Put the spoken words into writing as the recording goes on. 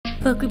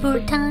Book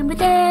report time with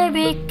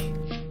Eric.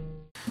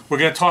 We're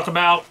going to talk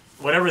about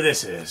whatever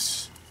this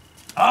is.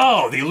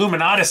 Oh, the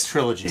Illuminatus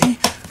trilogy.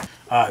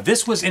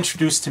 This was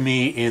introduced to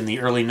me in the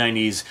early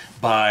 90s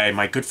by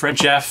my good friend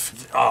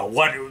Jeff. Oh,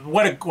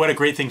 what a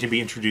great thing to be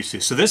introduced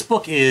to. So this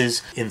book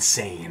is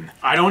insane.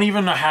 I don't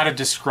even know how to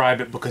describe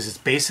it because it's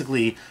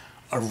basically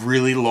a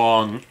really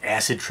long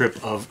acid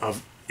trip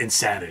of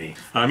insanity.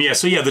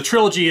 The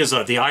trilogy is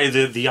the Eye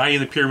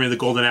in the Pyramid, the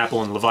Golden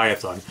Apple, and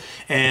Leviathan.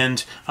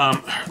 And all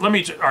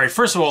right,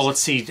 first of all, let's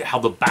see how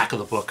the back of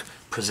the book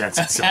presents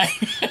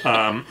itself.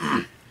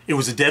 Okay. It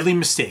was a deadly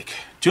mistake.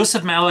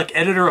 Joseph Malik,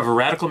 editor of a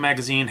radical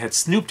magazine, had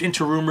snooped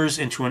into rumors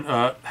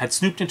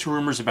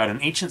about an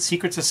ancient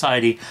secret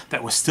society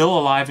that was still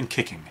alive and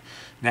kicking.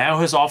 Now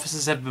his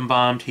offices have been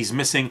bombed, he's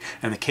missing,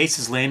 and the case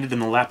has landed in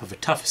the lap of a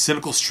tough,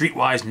 cynical,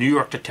 streetwise New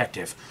York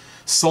detective.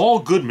 Saul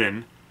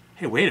Goodman.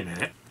 Hey, wait a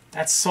minute.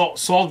 That's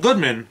Saul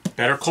Goodman.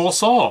 Better call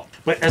Saul.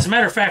 But as a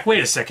matter of fact,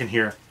 wait a second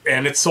here.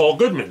 And it's Saul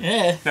Goodman.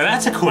 Yeah. Now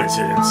that's a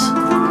coincidence.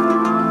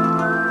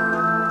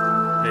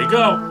 There you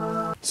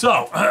go.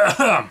 So,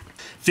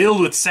 filled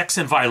with sex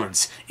and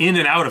violence, in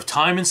and out of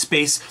time and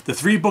space, the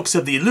three books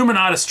of the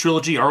Illuminatus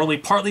trilogy are only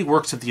partly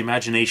works of the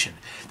imagination.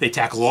 They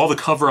tackle all the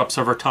cover-ups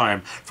of our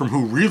time, from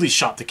who really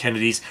shot the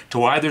Kennedys to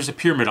why there's a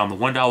pyramid on the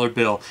 $1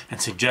 bill,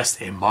 and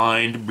suggest a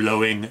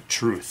mind-blowing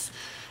truth.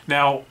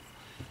 Now,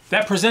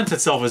 that presents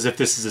itself as if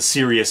this is a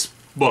serious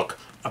book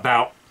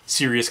about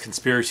serious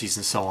conspiracies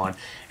and so on,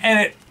 and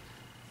it...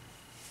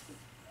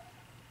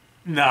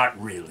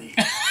 not really.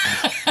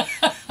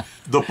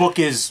 The book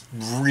is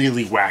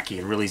really wacky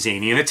and really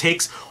zany, and it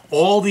takes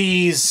all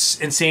these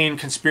insane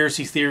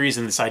conspiracy theories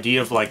and this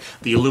idea of like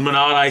the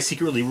Illuminati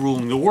secretly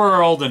ruling the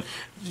world, and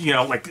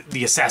like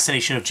the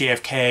assassination of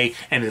JFK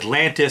and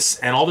Atlantis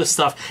and all this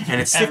stuff,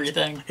 and it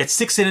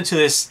sticks it into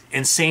this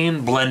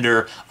insane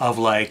blender of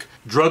like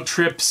drug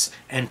trips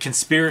and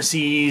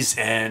conspiracies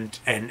and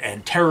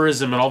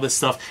terrorism and all this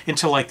stuff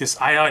into like this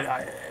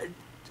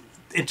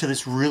into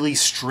this really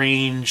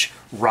strange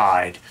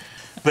ride,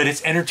 but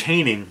it's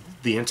entertaining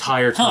the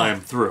entire time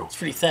through. It's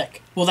pretty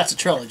thick. Well, that's a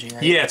trilogy,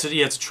 right? Yeah, it's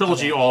a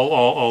trilogy,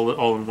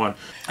 all in one.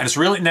 And it's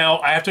really, now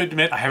I have to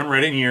admit, I haven't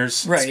read it in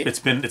years. Right. It's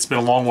been a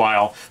long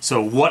while.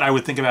 So what I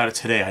would think about it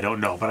today, I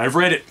don't know. But I've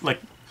read it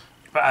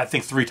I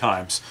think 3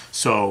 times.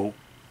 So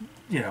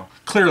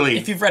clearly.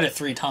 If you've read it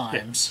 3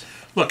 times.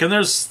 Yeah. Look, and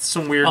there's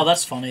some weird. Oh,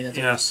 that's funny. That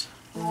there's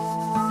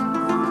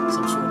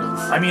some sort of.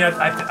 I mean,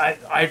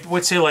 I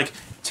would say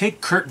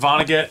take Kurt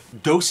Vonnegut,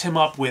 dose him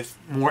up with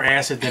more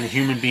acid than a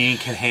human being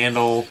can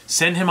handle,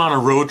 send him on a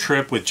road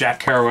trip with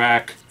Jack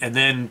Kerouac, and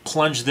then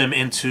plunge them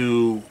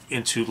into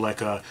like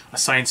a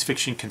science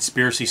fiction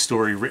conspiracy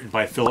story written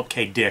by Philip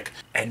K. Dick,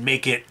 and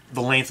make it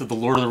the length of The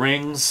Lord of the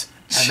Rings,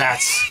 and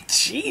that's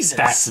Jesus.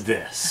 That's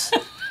this.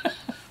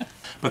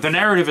 But the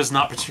narrative is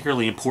not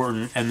particularly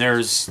important, and there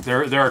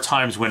are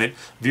times when it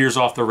veers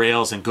off the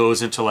rails and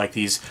goes into like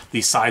these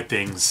side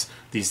things,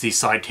 these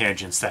side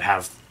tangents that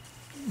have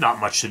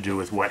not much to do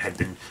with what had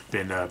been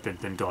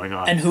going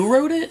on. And who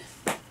wrote it?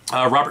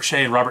 Robert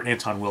Shea and Robert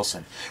Anton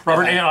Wilson.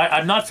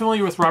 I'm not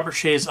familiar with Robert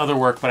Shea's other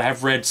work, but I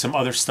have read some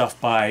other stuff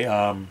by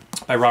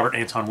Robert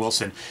Anton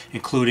Wilson,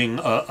 including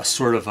a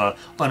sort of a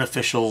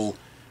unofficial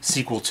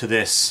sequel to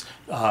this.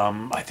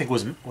 I think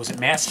was it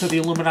Mask of the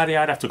Illuminati?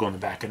 I'd have to go in the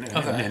back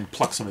and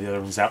pluck some of the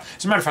other ones out.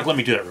 As a matter of fact, let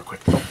me do that real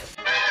quick.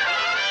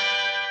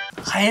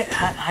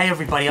 Hi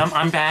everybody.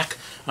 I'm back.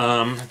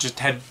 Just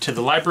head to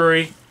the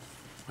library.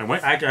 I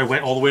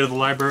went all the way to the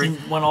library. You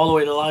went all the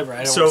way to the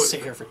library. I don't want to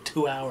sit here for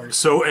 2 hours.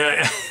 So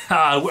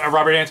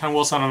Robert Anton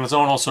Wilson on his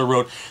own also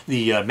wrote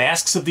the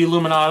Masks of the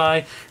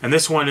Illuminati, and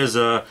this one is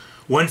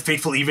one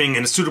fateful evening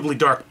in a suitably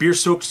dark,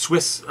 beer-soaked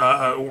Swiss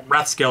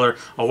Rathskeller,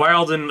 a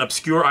wild and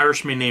obscure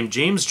Irishman named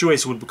James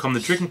Joyce would become the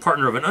drinking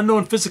partner of an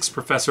unknown physics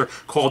professor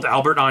called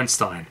Albert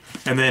Einstein.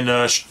 And then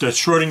the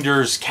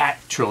Schrodinger's Cat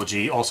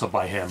trilogy, also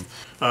by him.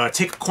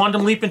 Take a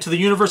quantum leap into the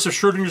universe of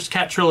Schrodinger's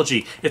Cat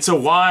trilogy. It's a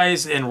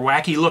wise and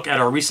wacky look at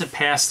our recent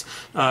past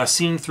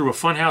seen through a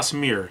funhouse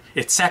mirror.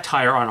 It's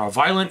satire on our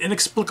violent,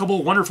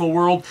 inexplicable, wonderful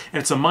world, and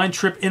it's a mind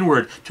trip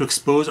inward to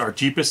expose our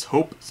deepest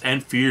hopes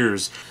and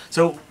fears.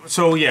 So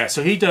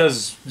he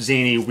does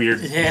zany, weird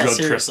drug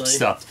trip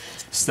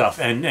stuff,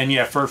 and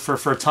yeah,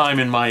 for a time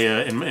in my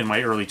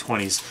early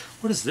 20s.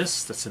 What is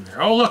this that's in there?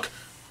 Oh look,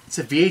 it's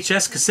a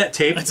VHS cassette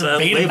tape. It's a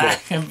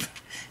Betamax.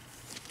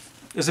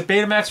 Is it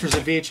Betamax or is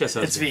it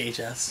VHS? It's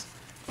VHS.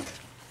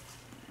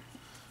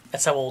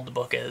 That's how old the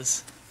book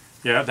is.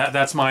 Yeah,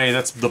 that's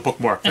the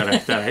bookmark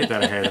that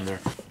I had in there.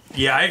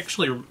 Yeah, I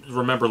actually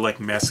remember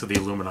Mask of the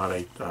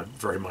Illuminati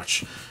very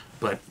much.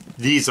 But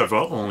these I've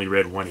only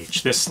read one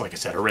each. This, like I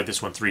said, I read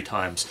this one 3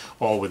 times,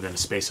 all within a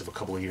space of a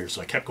couple of years.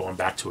 So I kept going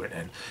back to it,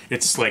 and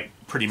it's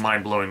pretty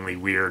mind-blowingly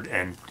weird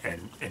and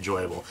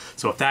enjoyable.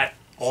 So if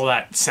all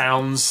that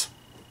sounds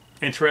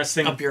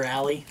interesting, up your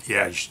alley,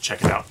 yeah, you should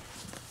check it out.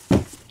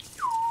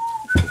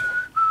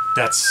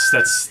 That's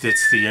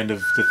the end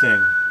of the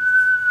thing.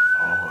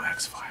 Oh,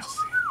 X-Files.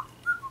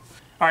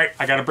 All right,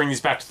 I got to bring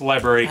these back to the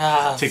library.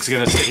 Tick's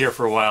gonna sit here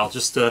for a while.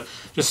 Just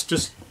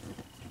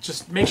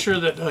just make sure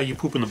that you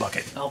poop in the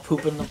bucket. I'll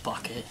poop in the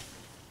bucket.